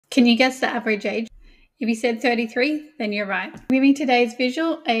Can you guess the average age? If you said 33, then you're right. Giving today's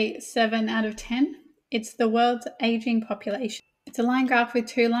visual a 7 out of 10. It's the world's aging population. It's a line graph with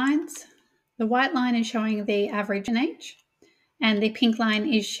two lines. The white line is showing the average in age, and the pink line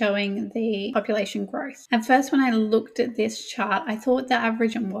is showing the population growth. At first, when I looked at this chart, I thought the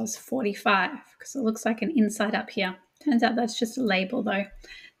average was 45 because it looks like an inside up here. Turns out that's just a label though.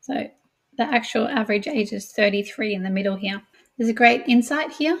 So the actual average age is 33 in the middle here. There's a great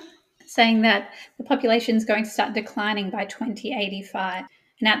insight here saying that the population is going to start declining by 2085.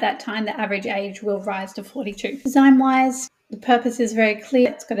 And at that time, the average age will rise to 42. Design-wise, the purpose is very clear.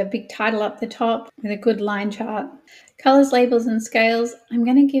 It's got a big title up the top with a good line chart. Colors, labels, and scales, I'm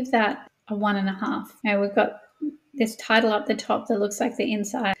going to give that a 1.5. Now we've got this title up the top that looks like the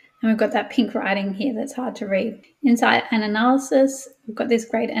inside, and we've got that pink writing here that's hard to read. Insight and analysis, we've got this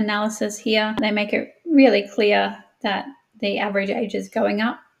great analysis here. They make it really clear that the average age is going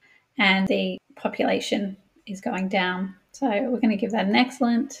up and the population is going down. So we're going to give that an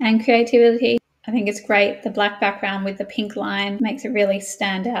excellent. And creativity, I think it's great. The black background with the pink line makes it really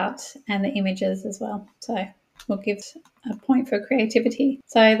stand out, and the images as well. So we'll give a point for creativity.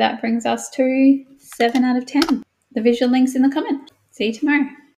 So that brings us to 7 out of 10. The visual link's in the comment. See you tomorrow.